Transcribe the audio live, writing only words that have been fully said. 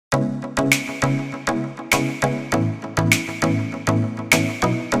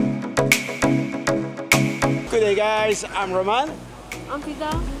Hey guys, I'm Roman. I'm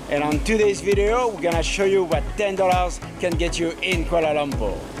Fizah. And on today's video, we're gonna show you what $10 can get you in Kuala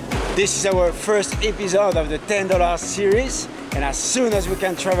Lumpur. This is our first episode of the $10 series, and as soon as we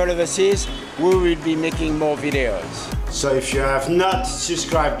can travel overseas, we will be making more videos. So if you have not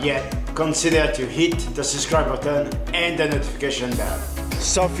subscribed yet, consider to hit the subscribe button and the notification bell.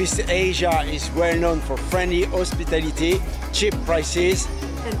 Southeast Asia is well known for friendly hospitality, cheap prices,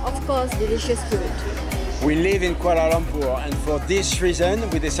 And of course, delicious food. We live in Kuala Lumpur, and for this reason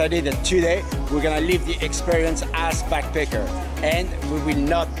we decided that today we're gonna live the experience as backpacker, and we will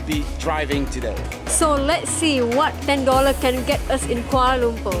not be driving today. So let's see what $10 can get us in Kuala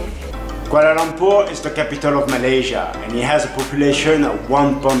Lumpur. Kuala Lumpur is the capital of Malaysia, and it has a population of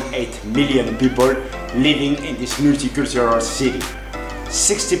 1.8 million people living in this multicultural city.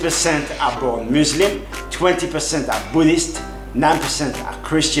 60% are born Muslim, 20% are Buddhist, 9% are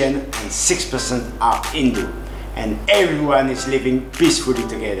Christian, and 6% are Hindu. And everyone is living peacefully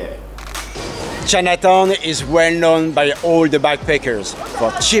together. Chinatown is well known by all the backpackers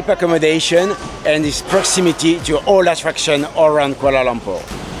for cheap accommodation and its proximity to all attractions around Kuala Lumpur.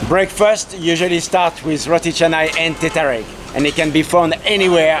 Breakfast usually starts with roti canai and teh tarik, and it can be found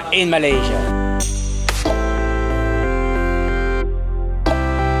anywhere in Malaysia.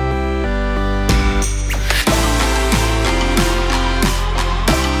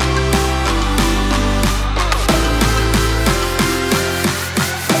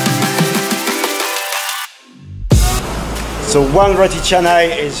 So one roti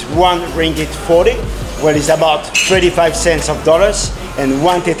canai is 1 ringgit 40, well it's about 35 cents of dollars, and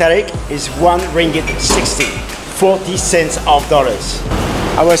one teh tarik is 1 ringgit 60, 40 cents of dollars.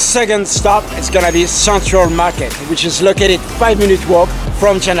 Our second stop is gonna be Central Market, which is located 5-minute walk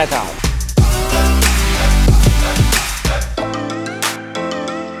from Chinatown.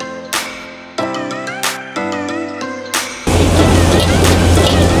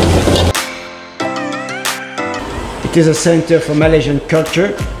 It is a center for Malaysian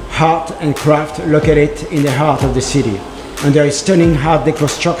culture, art and craft located in the heart of the city. Under its stunning art deco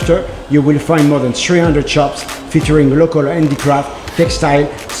structure, you will find more than 300 shops featuring local handicraft, textile,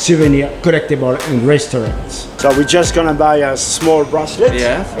 souvenir, collectible and restaurants. So we're just gonna buy a small bracelet,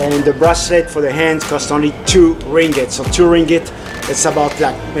 yeah. And the bracelet for the hand costs only 2 ringgit. So 2 ringgit, it's about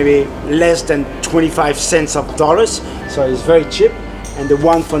like maybe less than 25 cents of dollars, so it's very cheap. And the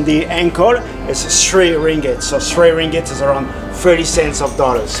one from the ankle is 3 ringgit. So 3 ringgit is around 30 cents of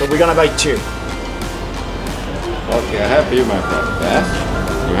dollars. So we're gonna buy 2. Okay, I have you, my friend. Yeah?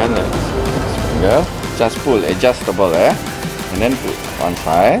 You hand it. Finger. Just pull, adjustable, and then put one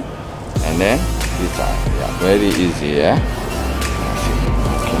side, and then this side. Yeah, very easy, yeah.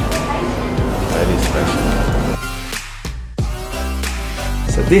 Okay. Very special.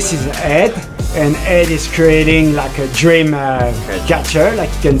 So this is Ed, and Ed is creating like a dream catcher, like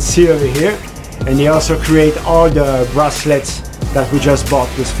you can see over here. And he also create all the bracelets that we just bought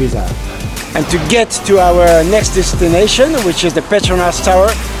with Fizah. And to get to our next destination, which is the Petronas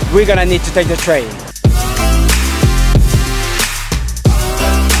Tower, we're gonna need to take the train.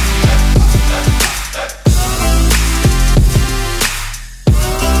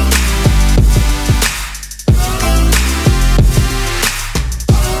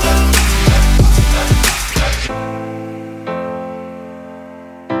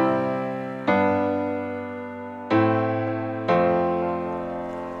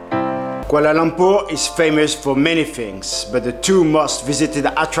 Kuala Lumpur is famous for many things, but the two most visited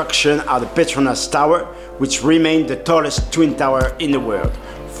attractions are the Petronas Tower, which remains the tallest twin tower in the world,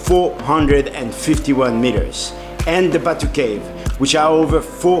 451 meters, and the Batu Cave, which are over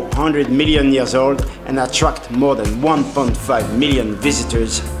 400 million years old and attract more than 1.5 million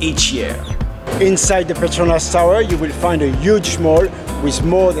visitors each year. Inside the Petronas Tower, you will find a huge mall with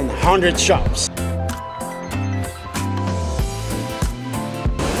more than 100 shops.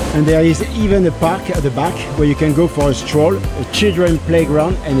 And there is even a park at the back where you can go for a stroll, a children's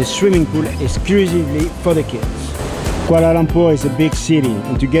playground and a swimming pool exclusively for the kids. Kuala Lumpur is a big city,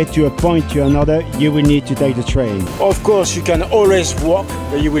 and to get to a point to another, you will need to take the train. Of course, you can always walk,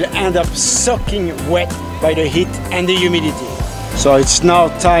 but you will end up soaking wet by the heat and the humidity. So it's now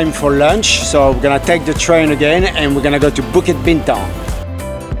time for lunch, so we're gonna take the train again and we're gonna go to Bukit Bintang.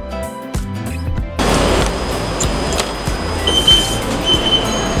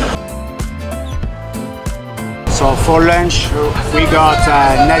 So for lunch, we got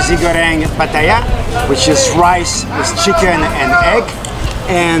nasi goreng pattaya, which is rice with chicken and egg,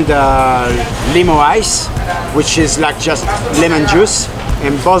 and limo ice, which is like just lemon juice,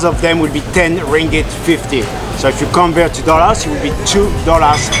 and both of them will be 10 ringgit 50. So if you convert to dollars, it will be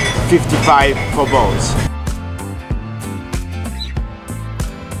 $2.55 for both.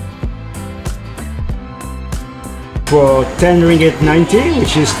 for 10 ringgit 90,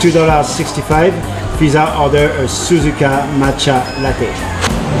 which is $2.65. Fizah order a Suzuka matcha latte.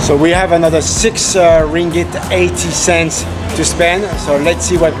 So we have another 6 ringgit 80 cents to spend. So let's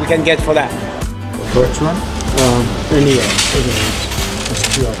see what we can get for that. The first one? Anyway, there's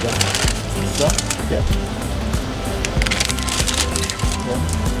 2 of them. So, yeah.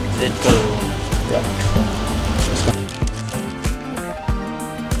 Yeah.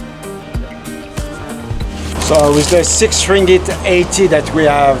 So with the 6 ringgit 80 that we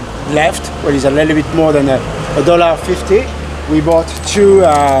have left, which is a little bit more than $1.50, we bought 2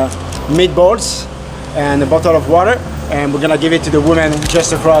 meatballs and a bottle of water, and we're gonna give it to the woman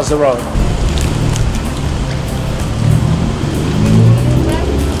just across the road.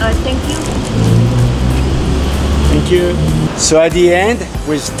 Thank you. Thank you. So at the end,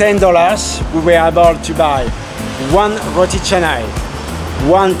 with $10, we were able to buy 1 roti canai,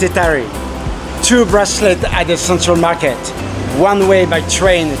 1 tetari, 2 bracelets at the Central Market, 1 way by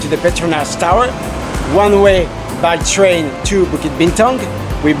train to the Petronas Tower, 1 way by train to Bukit Bintang.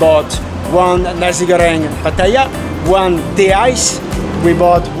 We bought 1 nasi goreng pattaya, 1 tea ice, we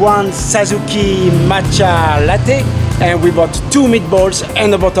bought 1 Suzuki matcha latte, and we bought 2 meatballs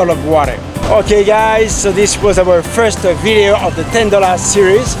and a bottle of water. Okay guys, so this was our first video of the $10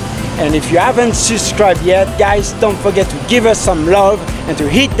 series. And if you haven't subscribed yet, guys, don't forget to give us some love and to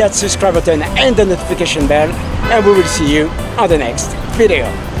hit that subscribe button and the notification bell. And we will see you on the next video.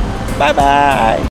 Bye bye.